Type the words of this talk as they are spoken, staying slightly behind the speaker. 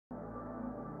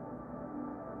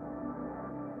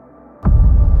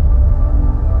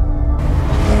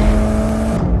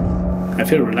I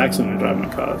feel relaxed when I drive my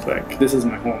car. It's like, this is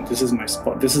my home, this is my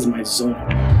spot, this is my zone.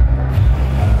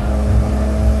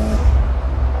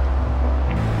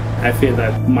 I feel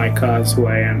that my car is who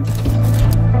I am.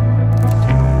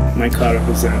 My car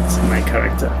represents my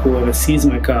character. Whoever sees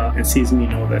my car and sees me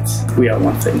know that we are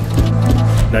one thing.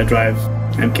 I drive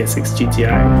MK6 GTI.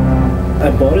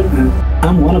 I bought it and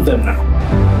I'm one of them now.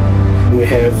 We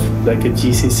have like a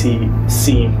GCC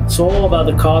scene. It's all about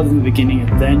the cars in the beginning,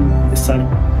 and then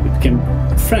we became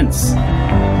friends.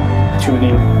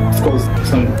 Tuning, of course,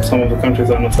 some of the countries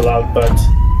are not allowed, but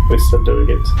we're still doing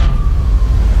it.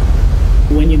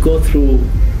 When you go through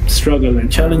struggle and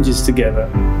challenges together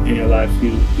in your life,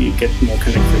 you get more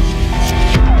connected.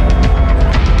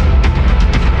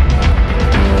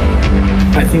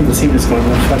 I think the scene is going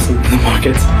much faster than the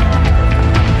market.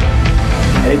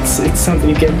 It's something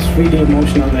you get really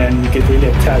emotional and you get really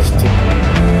attached to.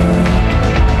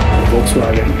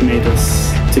 Volkswagen made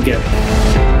us together.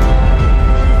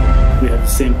 We have the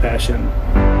same passion.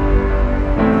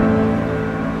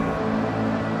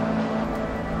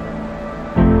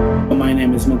 My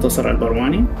name is Muntasar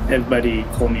Al-Barwani. Everybody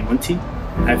call me Munti.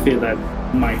 I feel that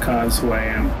my car is who I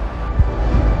am.